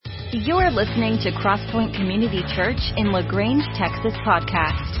You're listening to Crosspoint Community Church in Grange, Texas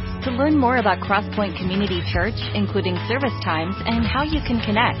podcast. To learn more about Crosspoint Community Church, including service times and how you can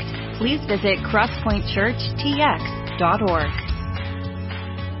connect, please visit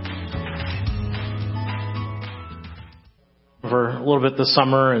crosspointchurchtx.org. For a little bit this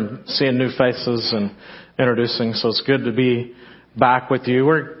summer and seeing new faces and introducing, so it's good to be back with you.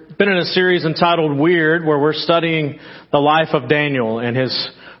 We've been in a series entitled Weird, where we're studying the life of Daniel and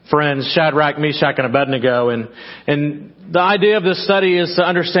his friends Shadrach, Meshach, and Abednego. And the idea of this study is to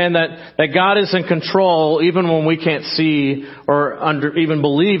understand that God is in control even when we can't see or even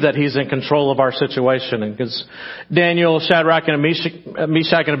believe that He's in control of our situation. And because Daniel, Shadrach, and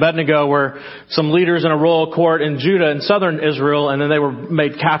Meshach, and Abednego were some leaders in a royal court in Judah and southern Israel, and then they were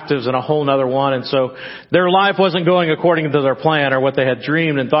made captives in a whole nother one. And so their life wasn't going according to their plan or what they had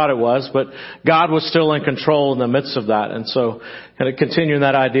dreamed and thought it was, but God was still in control in the midst of that. And so kind of continuing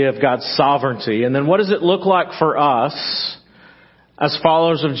that idea of God's sovereignty. And then what does it look like for us as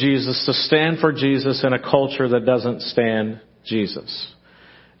followers of Jesus to stand for Jesus in a culture that doesn't stand Jesus?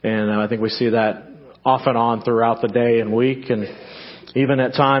 And I think we see that off and on throughout the day and week. And even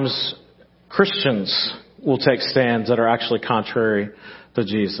at times, Christians will take stands that are actually contrary to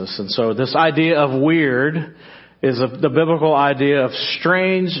Jesus. And so this idea of weird is the biblical idea of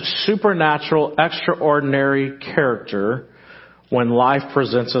strange, supernatural, extraordinary character when life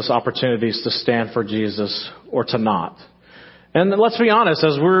presents us opportunities to stand for Jesus or to not. And let's be honest,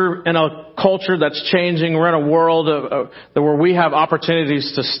 as we're in a culture that's changing, we're in a world where we have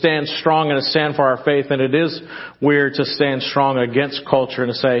opportunities to stand strong and to stand for our faith. And it is weird to stand strong against culture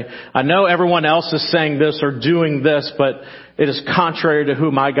and to say, I know everyone else is saying this or doing this, but it is contrary to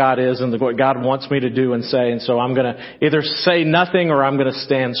who my God is and what God wants me to do and say. And so I'm going to either say nothing or I'm going to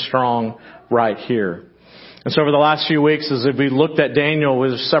stand strong right here. And so over the last few weeks, as we looked at Daniel,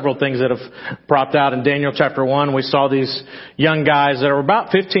 there's several things that have propped out. In Daniel chapter 1, we saw these young guys that are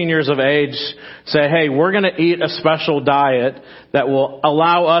about 15 years of age say, hey, we're going to eat a special diet that will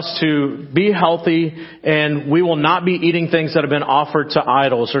allow us to be healthy, and we will not be eating things that have been offered to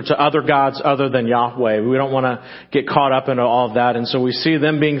idols or to other gods other than Yahweh. We don't want to get caught up into all of that. And so we see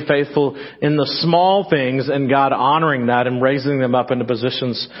them being faithful in the small things and God honoring that and raising them up into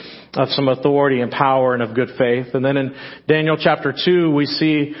positions of some authority and power and of good faith. And then in Daniel chapter 2, we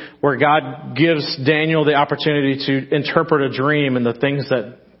see where God gives Daniel the opportunity to interpret a dream and the things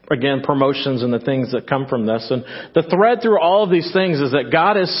that, again, promotions and the things that come from this. And the thread through all of these things is that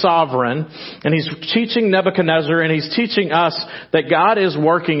God is sovereign, and He's teaching Nebuchadnezzar and He's teaching us that God is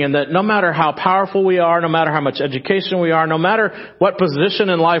working, and that no matter how powerful we are, no matter how much education we are, no matter what position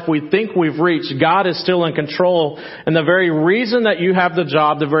in life we think we've reached, God is still in control. And the very reason that you have the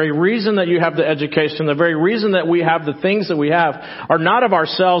job, the very reason that you have the education, the very reason that we have the things that we have are not of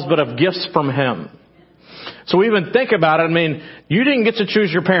ourselves, but of gifts from Him. So we even think about it. I mean, you didn't get to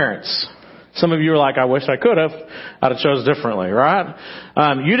choose your parents. Some of you are like, I wish I could have. I'd have chose differently, right?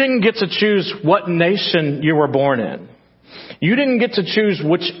 You didn't get to choose what nation you were born in. You didn't get to choose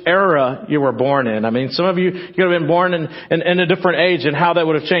which era you were born in. I mean, some of you could have been born in a different age and how that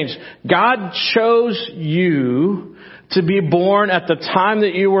would have changed. God chose you to be born at the time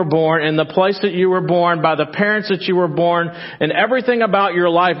that you were born, in the place that you were born, by the parents that you were born, and everything about your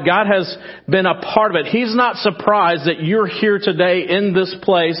life. God has been a part of it. He's not surprised that you're here today in this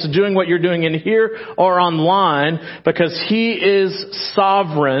place doing what you're doing in here or online, because He is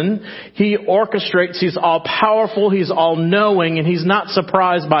sovereign. He orchestrates. He's all powerful. He's all knowing, and He's not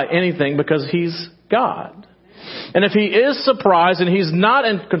surprised by anything because He's God. And if He is surprised and He's not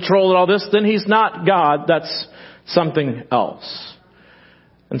in control of all this, then He's not God. That's something else.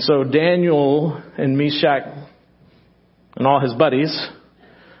 And so Daniel and Meshach and all his buddies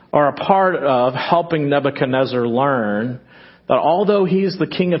are a part of helping Nebuchadnezzar learn that although he's the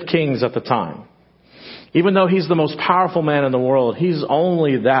King of Kings at the time, even though he's the most powerful man in the world, he's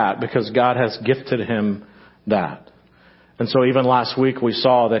only that because God has gifted him that. And so even last week we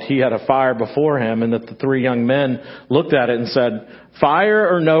saw that he had a fire before him, and that the three young men looked at it and said, fire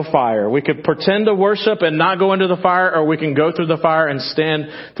or no fire? We could pretend to worship and not go into the fire, or we can go through the fire and stand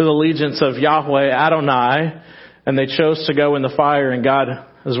to the allegiance of Yahweh Adonai. And they chose to go in the fire, and God,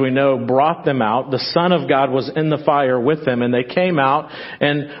 as we know, brought them out. The Son of God was in the fire with them, and they came out.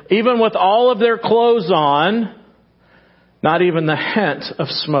 And even with all of their clothes on, not even the hint of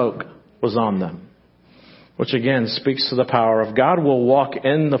smoke was on them. Which again speaks to the power of God. Will walk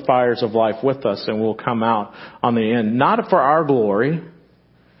in the fires of life with us, and we'll come out on the end, not for our glory,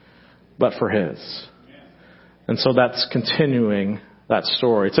 but for His. And so that's continuing that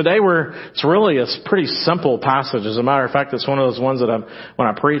story. Today it's really a pretty simple passage. As a matter of fact, it's one of those ones that when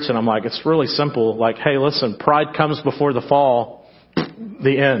I preach and I'm like, it's really simple. Like, hey, listen, pride comes before the fall,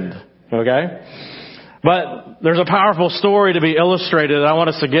 the end. Okay? But there's a powerful story to be illustrated that I want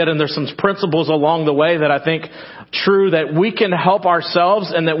us to get, and there's some principles along the way that I think true that we can help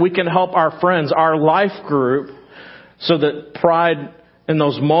ourselves and that we can help our friends, our life group, so that pride in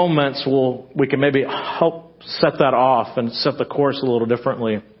those moments we can maybe help set that off and set the course a little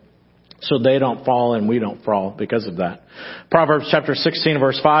differently so they don't fall and we don't fall because of that. Proverbs chapter 16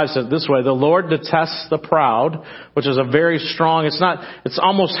 verse 5 says this way, the Lord detests the proud, which is a very strong, it's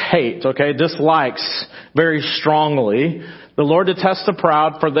almost hate, okay, dislikes very strongly. The Lord detests the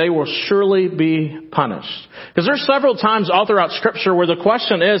proud, for they will surely be punished. Because there's several times all throughout Scripture where the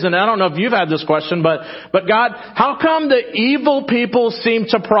question is, and I don't know if you've had this question, but God, how come the evil people seem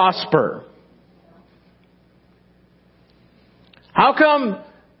to prosper? How come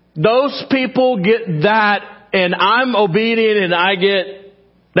those people get that and I'm obedient and I get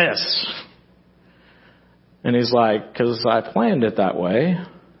this? And he's like, because I planned it that way.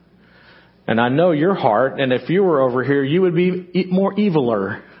 And I know your heart. And if you were over here, you would be more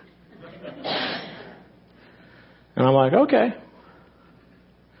eviler. And I'm like, okay.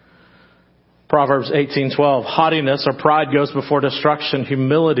 Proverbs 18:12, haughtiness or pride goes before destruction.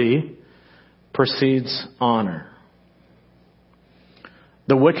 Humility precedes honor.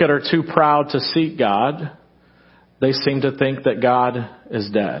 The wicked are too proud to seek God. They seem to think that God is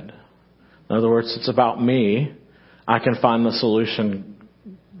dead. In other words, it's about me. I can find the solution.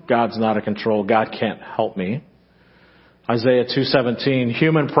 God's not in control. God can't help me. Isaiah 2:17,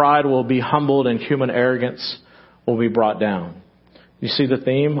 human pride will be humbled and human arrogance will be brought down. You see the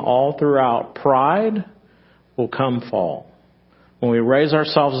theme all throughout. Pride will come fall. When we raise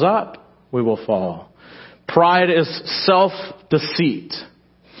ourselves up, we will fall. Pride is self-deceit.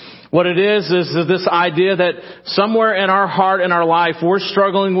 What it is this idea that somewhere in our heart, in our life, we're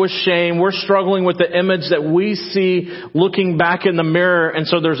struggling with shame. We're struggling with the image that we see looking back in the mirror. And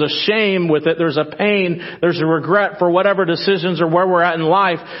so there's a shame with it. There's a pain. There's a regret for whatever decisions or where we're at in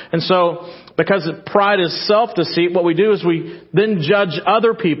life. And so because pride is self-deceit, what we do is we then judge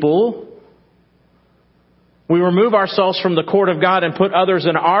other people. We remove ourselves from the court of God and put others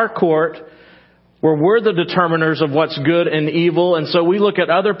in our court, where we're the determiners of what's good and evil. And so we look at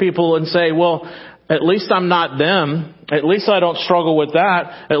other people and say, well, at least I'm not them. At least I don't struggle with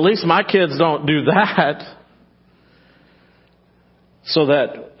that. At least my kids don't do that. So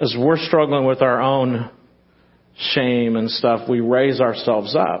that as we're struggling with our own shame and stuff, we raise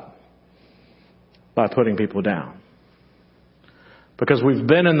ourselves up by putting people down. Because we've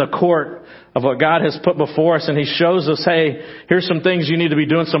been in the court of what God has put before us, and He shows us, hey, here's some things you need to be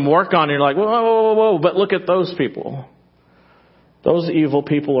doing some work on. And you're like, whoa, whoa, whoa, whoa, but look at those people. Those evil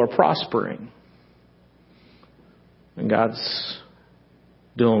people are prospering. And God's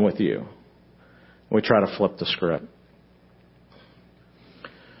dealing with you. We try to flip the script.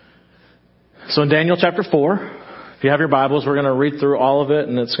 So in Daniel chapter 4, if you have your Bibles, we're going to read through all of it,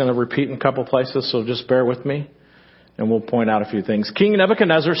 and it's going to repeat in a couple places, so just bear with me. And we'll point out a few things. King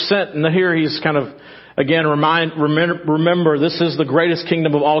Nebuchadnezzar sent, and here he's kind of, again, remember, this is the greatest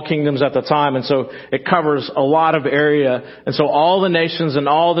kingdom of all kingdoms at the time. And so it covers a lot of area. And so all the nations and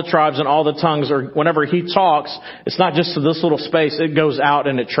all the tribes and all the tongues, or whenever he talks, it's not just to this little space. It goes out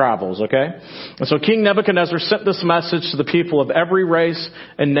and it travels, okay? And so King Nebuchadnezzar sent this message to the people of every race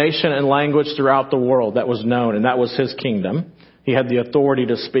and nation and language throughout the world that was known. And that was his kingdom. He had the authority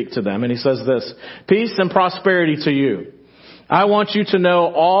to speak to them. And he says this, peace and prosperity to you. I want you to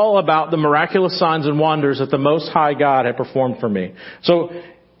know all about the miraculous signs and wonders that the Most High God had performed for me. So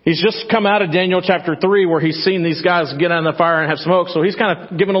he's just come out of Daniel chapter 3 where he's seen these guys get on the fire and have smoke. So he's kind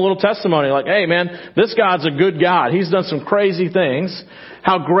of giving a little testimony like, hey man, this God's a good God. He's done some crazy things.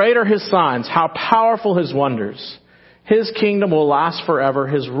 How great are His signs? How powerful His wonders. His kingdom will last forever.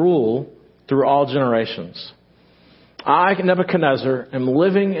 His rule through all generations. I, Nebuchadnezzar, am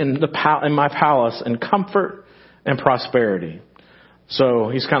living in my palace in comfort and prosperity. So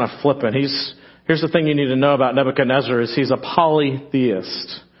he's kind of flippant. Here's the thing you need to know about Nebuchadnezzar is he's a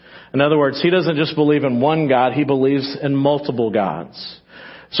polytheist. In other words, he doesn't just believe in one God, he believes in multiple gods.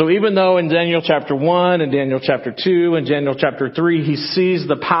 So even though in Daniel chapter 1 and Daniel chapter 2 and Daniel chapter 3, he sees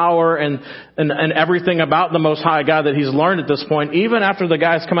the power and everything about the Most High God that he's learned at this point, even after the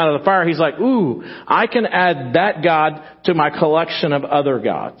guys come out of the fire, he's like, ooh, I can add that God to my collection of other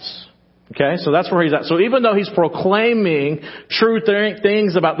gods. Okay, so that's where he's at. So even though he's proclaiming true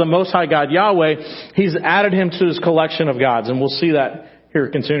things about the Most High God, Yahweh, he's added him to his collection of gods. And we'll see that here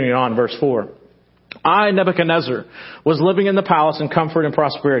continuing on, verse 4. I, Nebuchadnezzar, was living in the palace in comfort and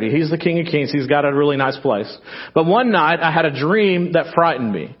prosperity. He's the King of Kings. He's got a really nice place. But one night I had a dream that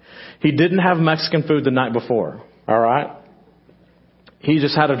frightened me. He didn't have Mexican food the night before. All right. He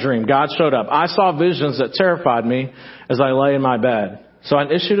just had a dream. God showed up. I saw visions that terrified me as I lay in my bed. So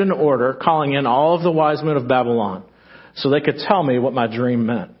I issued an order calling in all of the wise men of Babylon so they could tell me what my dream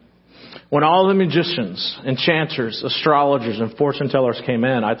meant. When all the magicians, enchanters, astrologers, and fortune tellers came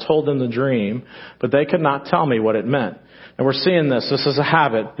in, I told them the dream, but they could not tell me what it meant. And we're seeing this. This is a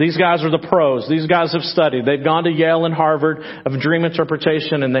habit. These guys are the pros. These guys have studied. They've gone to Yale and Harvard of dream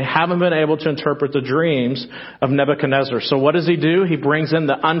interpretation, and they haven't been able to interpret the dreams of Nebuchadnezzar. So what does he do? He brings in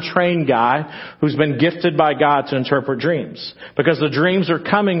the untrained guy who's been gifted by God to interpret dreams, because the dreams are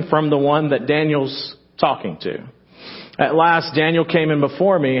coming from the one that Daniel's talking to. At last, Daniel came in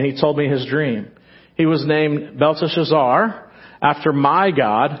before me, and he told me his dream. He was named Belteshazzar, after my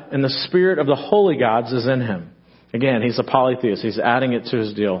God, and the spirit of the holy gods is in him. Again, he's a polytheist. He's adding it to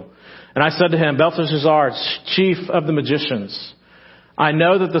his deal. And I said to him, Belteshazzar, chief of the magicians, I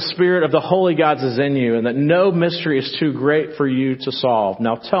know that the spirit of the holy gods is in you, and that no mystery is too great for you to solve.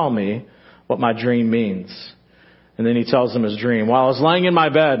 Now tell me what my dream means. And then he tells him his dream. While I was laying in my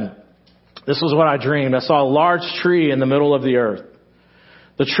bed, this was what I dreamed. I saw a large tree in the middle of the earth.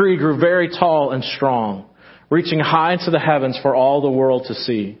 The tree grew very tall and strong, reaching high into the heavens for all the world to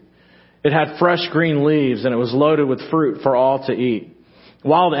see. It had fresh green leaves, and it was loaded with fruit for all to eat.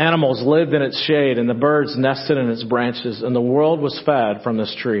 Wild animals lived in its shade, and the birds nested in its branches, and the world was fed from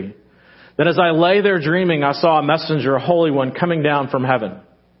this tree. Then as I lay there dreaming, I saw a messenger, a holy one, coming down from heaven.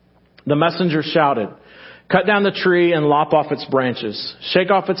 The messenger shouted, cut down the tree and lop off its branches.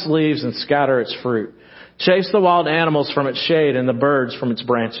 Shake off its leaves and scatter its fruit. Chase the wild animals from its shade and the birds from its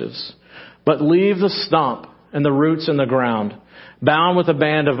branches. But leave the stump and the roots in the ground, bound with a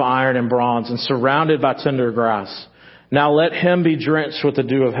band of iron and bronze and surrounded by tender grass. Now let him be drenched with the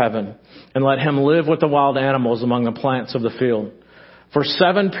dew of heaven, and let him live with the wild animals among the plants of the field. For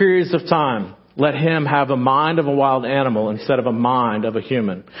 7 periods of time, let him have a mind of a wild animal instead of a mind of a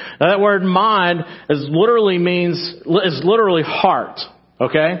human. Now that word mind is literally heart.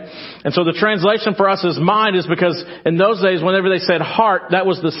 Okay? And so the translation for us as mind is because in those days, whenever they said heart, that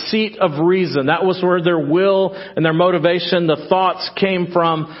was the seat of reason. That was where their will and their motivation, the thoughts came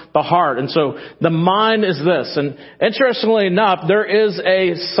from the heart. And so the mind is this. And interestingly enough, there is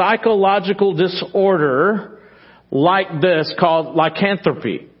a psychological disorder like this called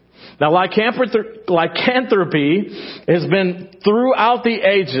lycanthropy. Now, lycanthropy has been throughout the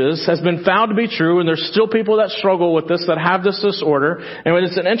ages, has been found to be true, and there's still people that struggle with this, that have this disorder. And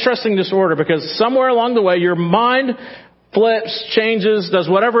it's an interesting disorder because somewhere along the way, your mind flips, changes, does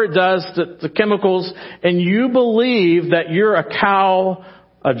whatever it does, the chemicals, and you believe that you're a cow,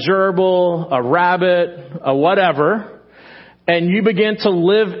 a gerbil, a rabbit, a whatever, and you begin to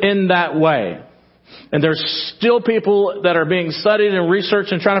live in that way. And there's still people that are being studied and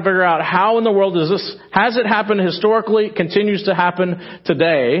researched and trying to figure out how in the world has it happened historically, continues to happen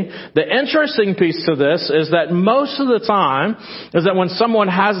today. The interesting piece to this is that most of the time is that when someone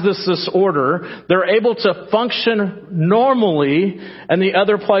has this disorder, they're able to function normally in the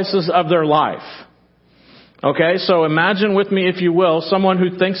other places of their life. Okay, so imagine with me, if you will, someone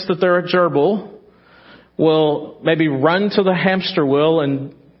who thinks that they're a gerbil will maybe run to the hamster wheel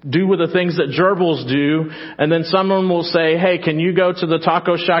and do with the things that gerbils do, and then someone will say, hey, can you go to the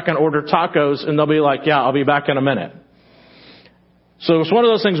taco shack and order tacos? And they'll be like, yeah, I'll be back in a minute. So it's one of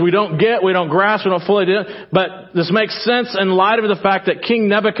those things we don't get, we don't grasp, we don't fully do it. But this makes sense in light of the fact that King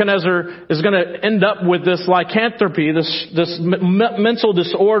Nebuchadnezzar is going to end up with this lycanthropy, this mental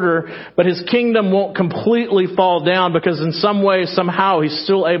disorder, but his kingdom won't completely fall down because in some way, somehow, he's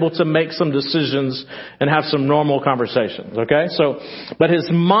still able to make some decisions and have some normal conversations. Okay? So, but his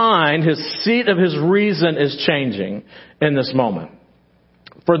mind, his seat of his reason is changing in this moment.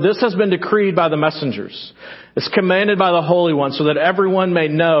 For this has been decreed by the messengers. It's commanded by the Holy One so that everyone may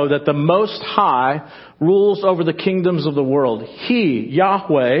know that the Most High rules over the kingdoms of the world. He,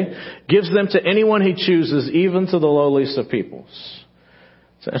 Yahweh, gives them to anyone he chooses, even to the lowliest of peoples.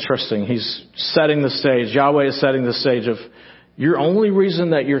 It's interesting. He's setting the stage. Yahweh is setting the stage of your only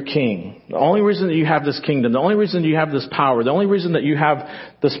reason that you're king, the only reason that you have this kingdom, the only reason you have this power, the only reason that you have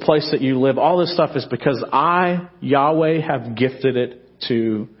this place that you live, all this stuff is because I, Yahweh, have gifted it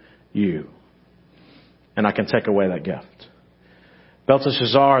to you. And I can take away that gift.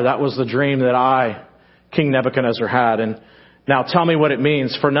 Belteshazzar, that was the dream that I, King Nebuchadnezzar, had. And now tell me what it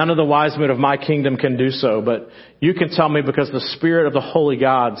means. For none of the wise men of my kingdom can do so. But you can tell me because the spirit of the holy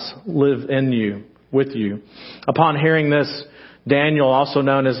gods live in you, with you. Upon hearing this, Daniel, also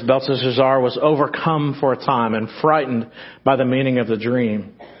known as Belteshazzar, was overcome for a time and frightened by the meaning of the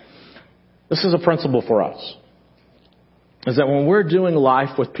dream. This is a principle for us, is that when we're doing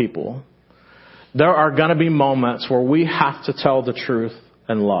life with people, there are going to be moments where we have to tell the truth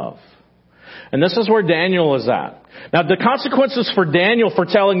and love. And this is where Daniel is at. Now, the consequences for Daniel for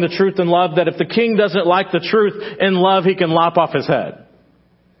telling the truth in love, that if the king doesn't like the truth in love, he can lop off his head.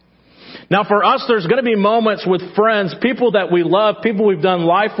 Now, for us, there's going to be moments with friends, people that we love, people we've done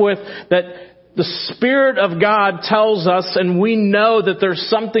life with, that the Spirit of God tells us, and we know that there's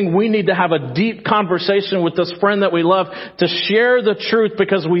something we need to have a deep conversation with this friend that we love to share the truth,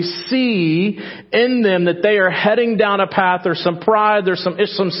 because we see in them that they are heading down a path. There's some pride, there's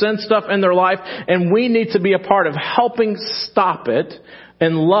some sin stuff in their life, and we need to be a part of helping stop it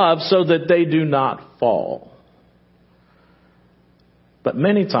in love so that they do not fall. But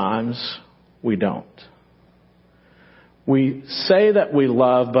many times we don't. We say that we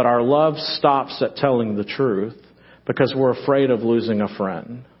love, but our love stops at telling the truth because we're afraid of losing a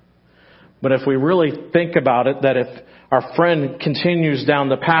friend. But if we really think about it, that if our friend continues down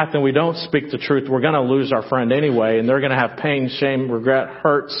the path and we don't speak the truth, we're going to lose our friend anyway. And they're going to have pain, shame, regret,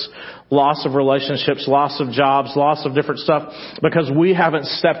 hurts, loss of relationships, loss of jobs, loss of different stuff because we haven't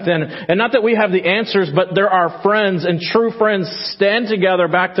stepped in. And not that we have the answers, but there are friends, and true friends stand together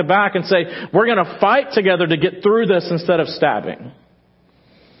back to back and say, we're going to fight together to get through this instead of stabbing.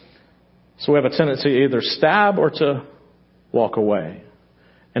 So we have a tendency to either stab or to walk away,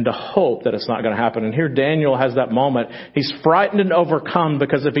 and to hope that it's not going to happen. And here Daniel has that moment. He's frightened and overcome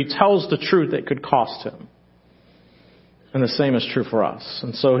because if he tells the truth, it could cost him. And the same is true for us.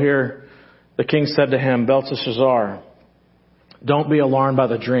 And so here the king said to him, Belteshazzar, don't be alarmed by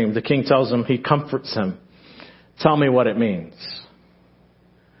the dream. The king tells him, he comforts him. Tell me what it means.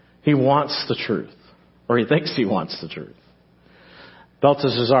 He wants the truth, or he thinks he wants the truth.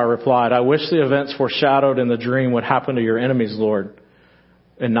 Belteshazzar replied, I wish the events foreshadowed in the dream would happen to your enemies, Lord,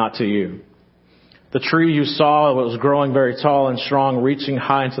 and not to you. The tree you saw was growing very tall and strong, reaching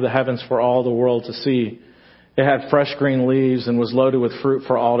high into the heavens for all the world to see. It had fresh green leaves and was loaded with fruit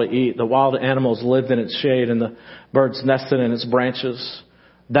for all to eat. The wild animals lived in its shade and the birds nested in its branches.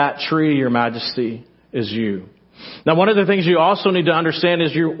 That tree, your majesty, is you. Now, one of the things you also need to understand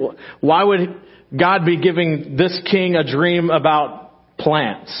is why would God be giving this king a dream about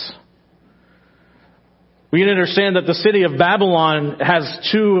plants? We can understand that the city of Babylon has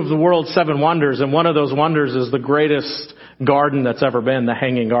two of the world's 7 wonders, and one of those wonders is the greatest garden that's ever been, the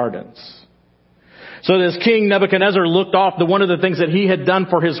Hanging Gardens. So this king Nebuchadnezzar looked off. One of the things that he had done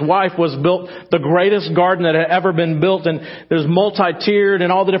for his wife was built the greatest garden that had ever been built, and there's multi-tiered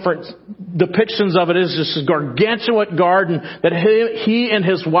and all the different depictions of it is just a gargantuan garden that he and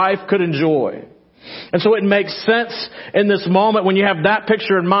his wife could enjoy. And so it makes sense in this moment when you have that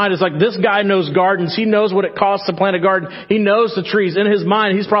picture in mind. It's like this guy knows gardens. He knows what it costs to plant a garden. He knows the trees. In his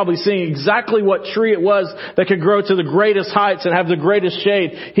mind, he's probably seeing exactly what tree it was that could grow to the greatest heights and have the greatest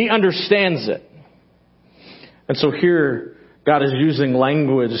shade. He understands it. And so here, God is using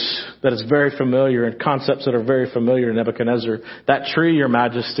language that is very familiar and concepts that are very familiar to Nebuchadnezzar. That tree, your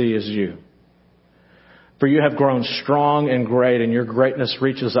majesty, is you. For you have grown strong and great, and your greatness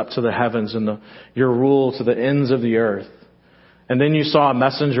reaches up to the heavens, and your rule to the ends of the earth. And then you saw a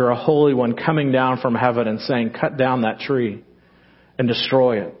messenger, a holy one, coming down from heaven and saying, cut down that tree and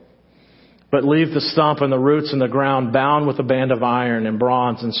destroy it. But leave the stump and the roots in the ground, bound with a band of iron and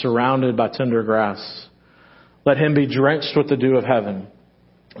bronze and surrounded by tender grass. Let him be drenched with the dew of heaven.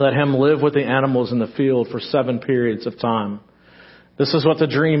 Let him live with the animals in the field for 7 periods of time. This is what the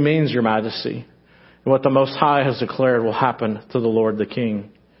dream means, your majesty. And what the Most High has declared will happen to the Lord the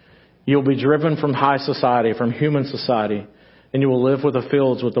King. You will be driven from high society, from human society, and you will live with the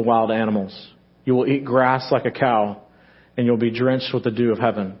fields with the wild animals. You will eat grass like a cow, and you'll be drenched with the dew of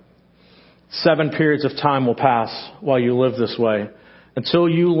heaven. 7 periods of time will pass while you live this way, until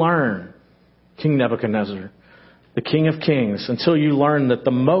you learn, King Nebuchadnezzar, the King of Kings, until you learn that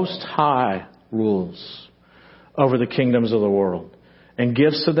the Most High rules over the kingdoms of the world and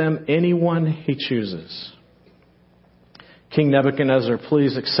gives to them anyone he chooses. King Nebuchadnezzar,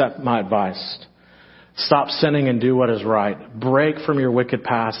 please accept my advice. Stop sinning and do what is right. Break from your wicked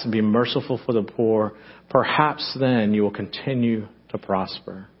past and be merciful for the poor. Perhaps then you will continue to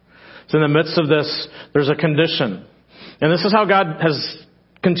prosper. So in the midst of this, there's a condition. And this is how God has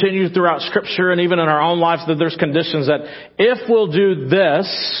continued throughout Scripture and even in our own lives, that there's conditions that if we'll do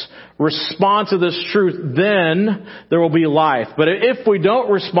this, respond to this truth, then there will be life. But if we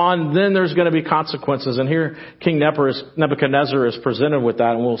don't respond, then there's going to be consequences. And here King Nebuchadnezzar is presented with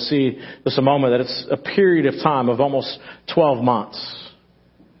that. And we'll see just a moment that it's a period of time of almost 12 months.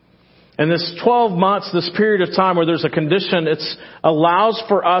 And this 12 months, this period of time where there's a condition, it allows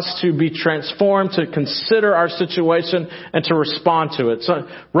for us to be transformed, to consider our situation, and to respond to it. So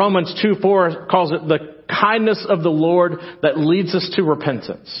Romans 2:4 calls it the kindness of the Lord that leads us to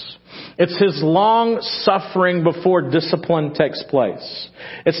repentance. It's His long suffering before discipline takes place.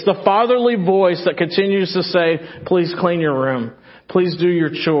 It's the fatherly voice that continues to say, please clean your room. Please do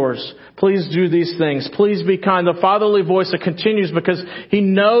your chores. Please do these things. Please be kind. The fatherly voice that continues because He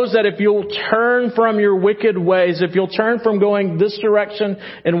knows that if you'll turn from your wicked ways, if you'll turn from going this direction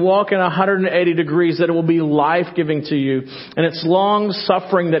and walk in 180 degrees, that it will be life-giving to you. And it's long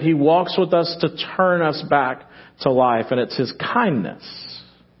suffering that He walks with us to turn us back to life. And it's His kindness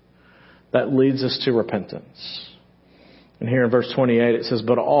that leads us to repentance. And here in verse 28 it says,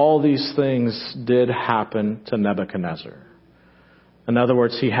 but all these things did happen to Nebuchadnezzar. In other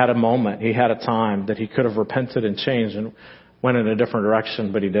words, he had a moment, he had a time that he could have repented and changed and went in a different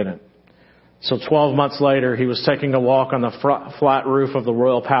direction, but he didn't. So 12 months later, he was taking a walk on the flat roof of the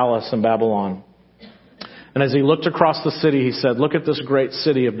royal palace in Babylon. And as he looked across the city, he said, look at this great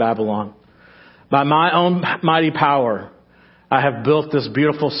city of Babylon. By my own mighty power, I have built this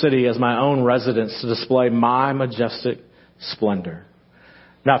beautiful city as my own residence to display my majestic splendor.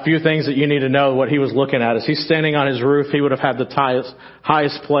 Now, a few things that you need to know what he was looking at is he's standing on his roof. He would have had the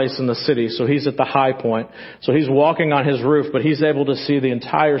highest place in the city. So he's at the high point. So he's walking on his roof, but he's able to see the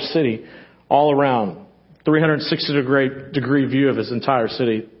entire city all around. 360 degree view of his entire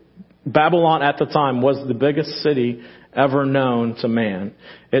city. Babylon at the time was the biggest city ever known to man.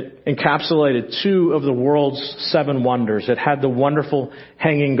 It encapsulated 2 of the world's 7 wonders. It had the wonderful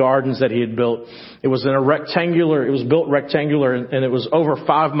hanging gardens that he had built. It was built rectangular and it was over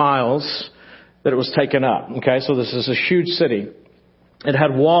 5 miles that it was taken up. Okay, so this is a huge city. It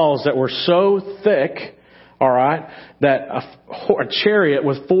had walls that were so thick, all right, that a chariot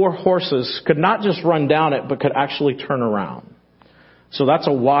with 4 horses could not just run down it, but could actually turn around. So that's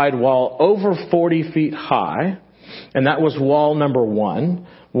a wide wall over 40 feet high. And that was wall number 1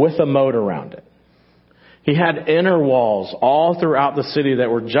 with a moat around it. He had inner walls all throughout the city that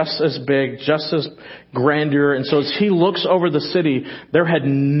were just as big, just as grandeur. And so as he looks over the city, there had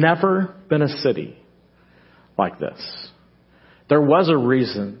never been a city like this. There was a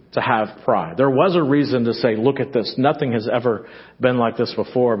reason to have pride. There was a reason to say, look at this. Nothing has ever been like this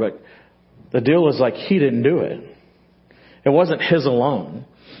before. But the deal is like he didn't do it. It wasn't his alone.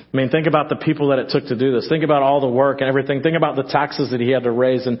 I mean, think about the people that it took to do this. Think about all the work and everything. Think about the taxes that he had to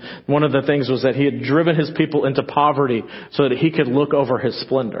raise. And one of the things was that he had driven his people into poverty so that he could look over his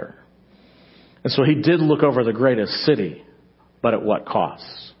splendor. And so he did look over the greatest city, but at what cost?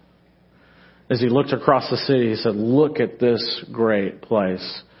 As he looked across the city, he said, look at this great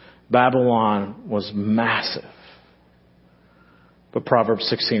place. Babylon was massive. But Proverbs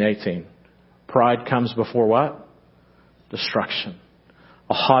 16:18, pride comes before what? Destruction.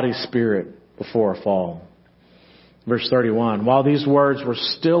 A haughty spirit before a fall. Verse 31, while these words were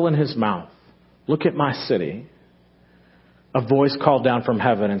still in his mouth, look at my city. A voice called down from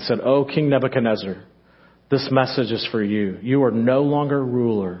heaven and said, O King Nebuchadnezzar, this message is for you. You are no longer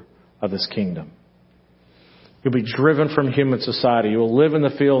ruler of this kingdom. You'll be driven from human society. You will live in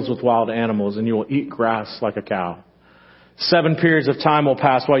the fields with wild animals and you will eat grass like a cow. 7 periods of time will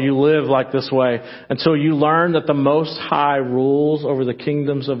pass while you live like this way until you learn that the Most High rules over the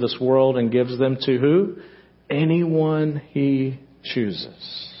kingdoms of this world and gives them to who? Anyone He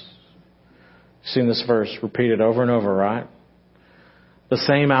chooses. Seen this verse repeated over and over, right? The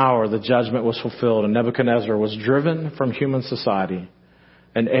same hour the judgment was fulfilled and Nebuchadnezzar was driven from human society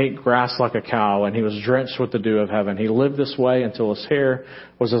and ate grass like a cow and he was drenched with the dew of heaven. He lived this way until his hair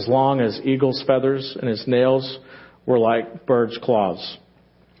was as long as eagle's feathers and his nails were like birds' claws.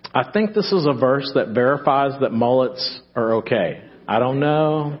 I think this is a verse that verifies that mullets are okay. I don't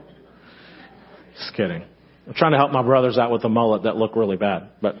know. Just kidding. I'm trying to help my brothers out with a mullet that look really bad.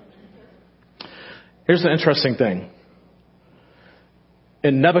 But here's the interesting thing.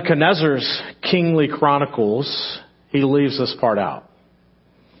 In Nebuchadnezzar's kingly chronicles, he leaves this part out.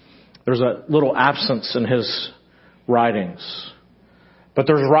 There's a little absence in his writings. But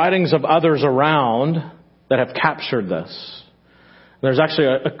there's writings of others around that have captured this. There's actually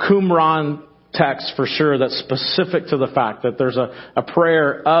a Qumran text for sure that's specific to the fact that there's a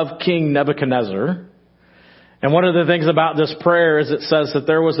prayer of King Nebuchadnezzar. And one of the things about this prayer is it says that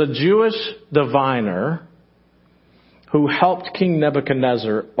there was a Jewish diviner who helped King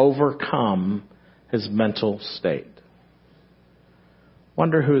Nebuchadnezzar overcome his mental state.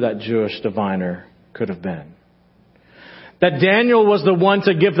 Wonder who that Jewish diviner could have been. That Daniel was the one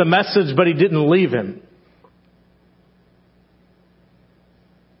to give the message, but he didn't leave him.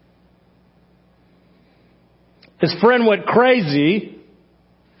 His friend went crazy,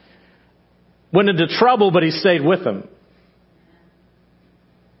 went into trouble, but he stayed with him.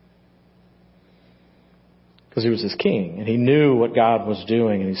 Because he was his king, and he knew what God was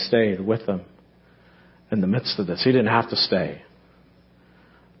doing, and he stayed with him in the midst of this. He didn't have to stay,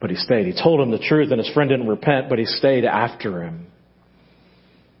 but he stayed. He told him the truth, and his friend didn't repent, but he stayed after him.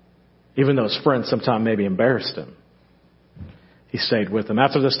 Even though his friend sometime maybe embarrassed him, he stayed with him.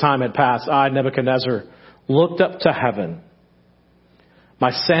 After this time had passed, I, Nebuchadnezzar, looked up to heaven.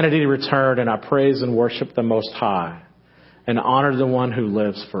 My sanity returned, and I praised and worshiped the Most High and honored the one who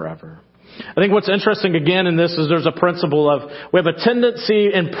lives forever. I think what's interesting again in this is there's a principle of we have a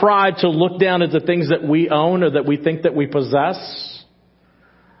tendency in pride to look down at the things that we own or that we think that we possess.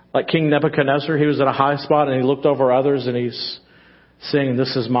 Like King Nebuchadnezzar, he was at a high spot and he looked over others and he's saying,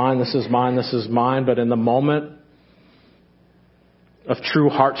 this is mine, this is mine, this is mine. But in the moment of true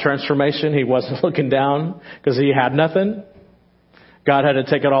heart transformation, he wasn't looking down because he had nothing. God had to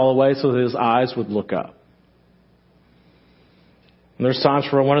take it all away so that his eyes would look up. And there's times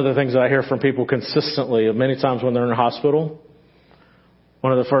for one of the things that I hear from people consistently, many times when they're in a hospital,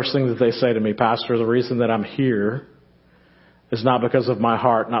 one of the first things that they say to me, Pastor, the reason that I'm here is not because of my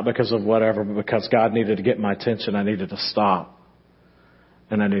heart, not because of whatever, but because God needed to get my attention. I needed to stop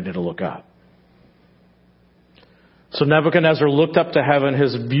and I needed to look up. So Nebuchadnezzar looked up to heaven,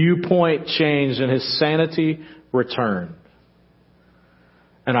 his viewpoint changed and his sanity returned.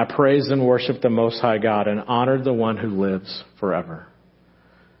 And I praised and worshiped the Most High God and honored the one who lives forever.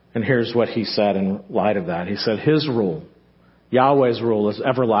 And here's what he said in light of that. He said, his rule, Yahweh's rule, is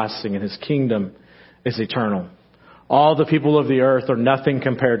everlasting and his kingdom is eternal. All the people of the earth are nothing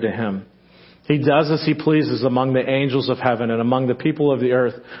compared to him. He does as he pleases among the angels of heaven and among the people of the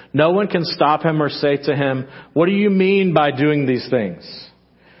earth. No one can stop him or say to him, what do you mean by doing these things?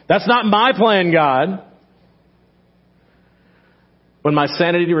 That's not my plan, God. When my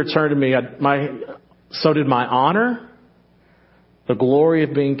sanity returned to me, so did my honor, the glory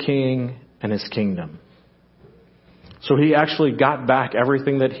of being king and his kingdom. So he actually got back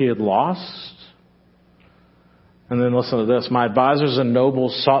everything that he had lost. And then listen to this. My advisors and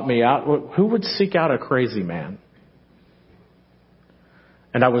nobles sought me out. Who would seek out a crazy man?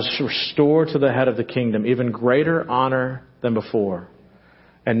 And I was restored to the head of the kingdom, even greater honor than before.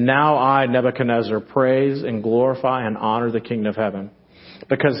 And now I, Nebuchadnezzar, praise and glorify and honor the King of heaven,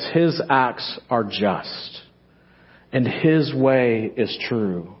 because his acts are just and his way is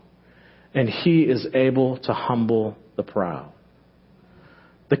true, and he is able to humble the proud.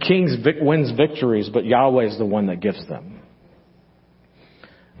 The king wins victories, but Yahweh is the one that gives them.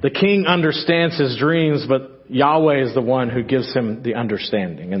 The king understands his dreams, but Yahweh is the one who gives him the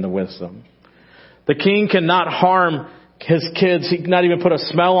understanding and the wisdom. The king cannot harm his kids. He cannot even put a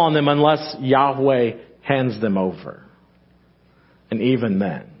smell on them unless Yahweh hands them over. And even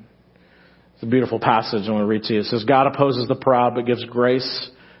then, it's a beautiful passage I want to read to you. It says, God opposes the proud, but gives grace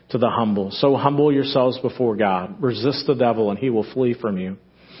to the humble. So humble yourselves before God. Resist the devil, and he will flee from you.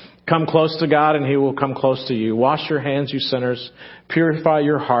 Come close to God, and he will come close to you. Wash your hands, you sinners. Purify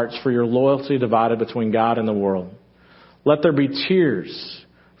your hearts, for your loyalty divided between God and the world. Let there be tears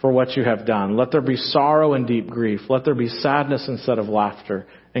for what you have done. Let there be sorrow and deep grief. Let there be sadness instead of laughter,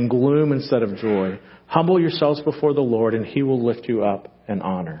 and gloom instead of joy. Humble yourselves before the Lord, and he will lift you up in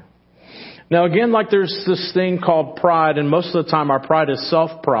honor. Now again, like there's this thing called pride, and most of the time our pride is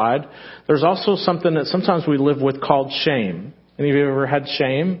self-pride. There's also something that sometimes we live with called shame. Any of you ever had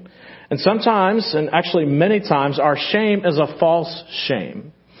shame? And sometimes, and actually many times, our shame is a false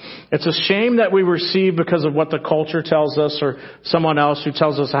shame. It's a shame that we receive because of what the culture tells us or someone else who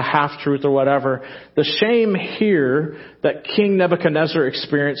tells us a half-truth or whatever. The shame here that King Nebuchadnezzar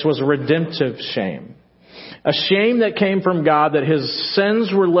experienced was a redemptive shame. A shame that came from God, that his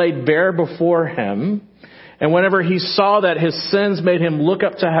sins were laid bare before him. And whenever he saw that, his sins made him look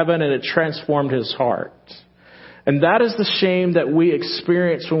up to heaven and it transformed his heart. And that is the shame that we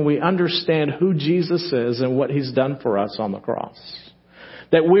experience when we understand who Jesus is and what he's done for us on the cross.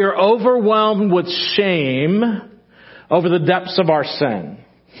 That we are overwhelmed with shame over the depths of our sin.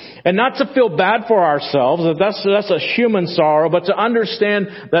 And not to feel bad for ourselves, that's a human sorrow, but to understand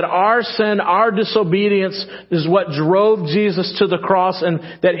that our sin, our disobedience is what drove Jesus to the cross, and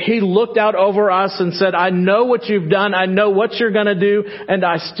that he looked out over us and said, I know what you've done, I know what you're going to do, and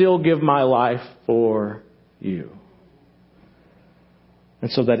I still give my life for you.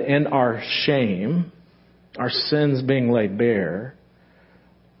 And so that in our shame, our sins being laid bare,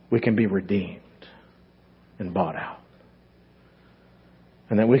 we can be redeemed and bought out.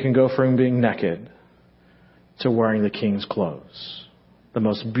 And that we can go from being naked to wearing the king's clothes, the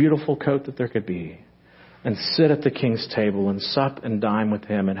most beautiful coat that there could be, and sit at the king's table and sup and dine with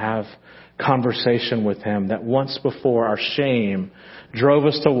him and have conversation with him that once before our shame drove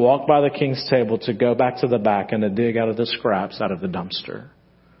us to walk by the king's table to go back to the back and to dig out of the scraps out of the dumpster.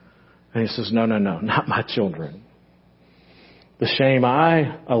 And he says, no, not my children. The shame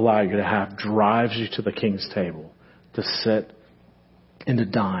I allow you to have drives you to the king's table to sit and to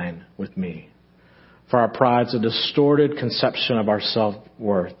dine with me. For our pride's a distorted conception of our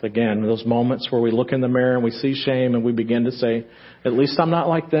self-worth. Again, those moments where we look in the mirror and we see shame and we begin to say, at least I'm not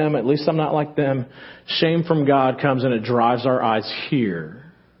like them, at least I'm not like them. Shame from God comes and it drives our eyes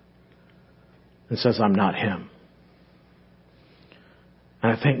here and says, I'm not him.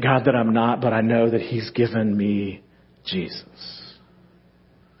 And I thank God that I'm not, but I know that he's given me Jesus.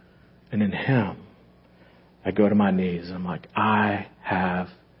 And in him, I go to my knees and I'm like, I have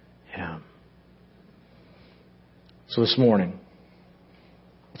him. So this morning,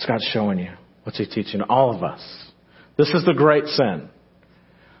 what's God showing you? What's he teaching all of us? This is the great sin.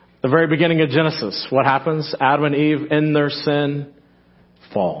 The very beginning of Genesis. What happens? Adam and Eve, in their sin,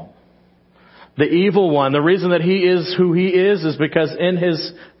 fall. The evil one, the reason that he is who he is because in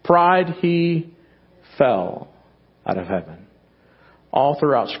his pride, he fell out of heaven. All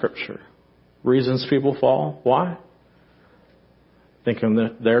throughout Scripture. Reasons people fall. Why? Thinking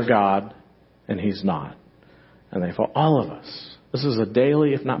that they're God and he's not. And they fall. All of us. This is a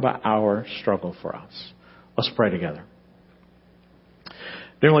daily, if not by hour, struggle for us. Let's pray together.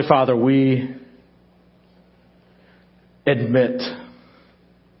 Dear Heavenly Father, we admit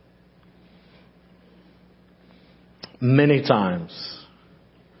many times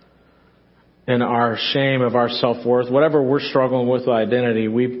in our shame of our self-worth, whatever we're struggling with identity,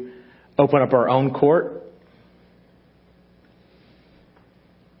 we open up our own court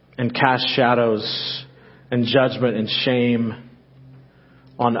and cast shadows and judgment and shame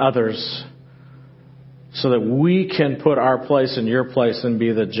on others so that we can put our place in your place and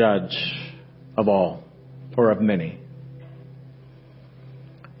be the judge of all or of many.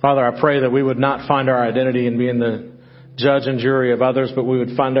 Father, I pray that we would not find our identity in being the judge and jury of others, but we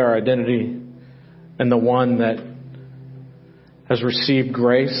would find our identity in the one that has received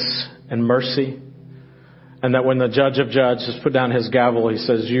grace and mercy, and that when the judge of judges put down his gavel, he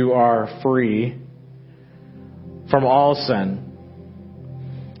says, you are free from all sin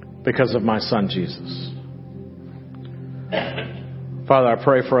because of my son, Jesus. Father, I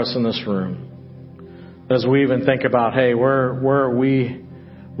pray for us in this room. As we even think about, hey, where we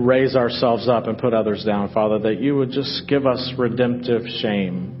raise ourselves up and put others down, Father, that you would just give us redemptive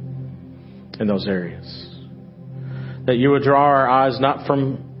shame in those areas. That you would draw our eyes not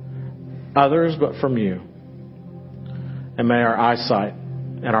from others, but from you. And may our eyesight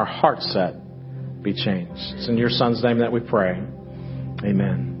and our heart set be changed. It's in your Son's name that we pray.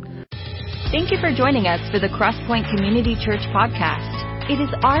 Amen. Thank you for joining us for the Crosspoint Community Church podcast. It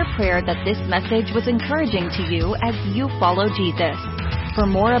is our prayer that this message was encouraging to you as you follow Jesus. For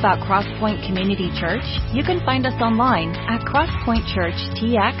more about Crosspoint Community Church, you can find us online at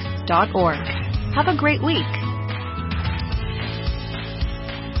crosspointchurchtx.org. Have a great week.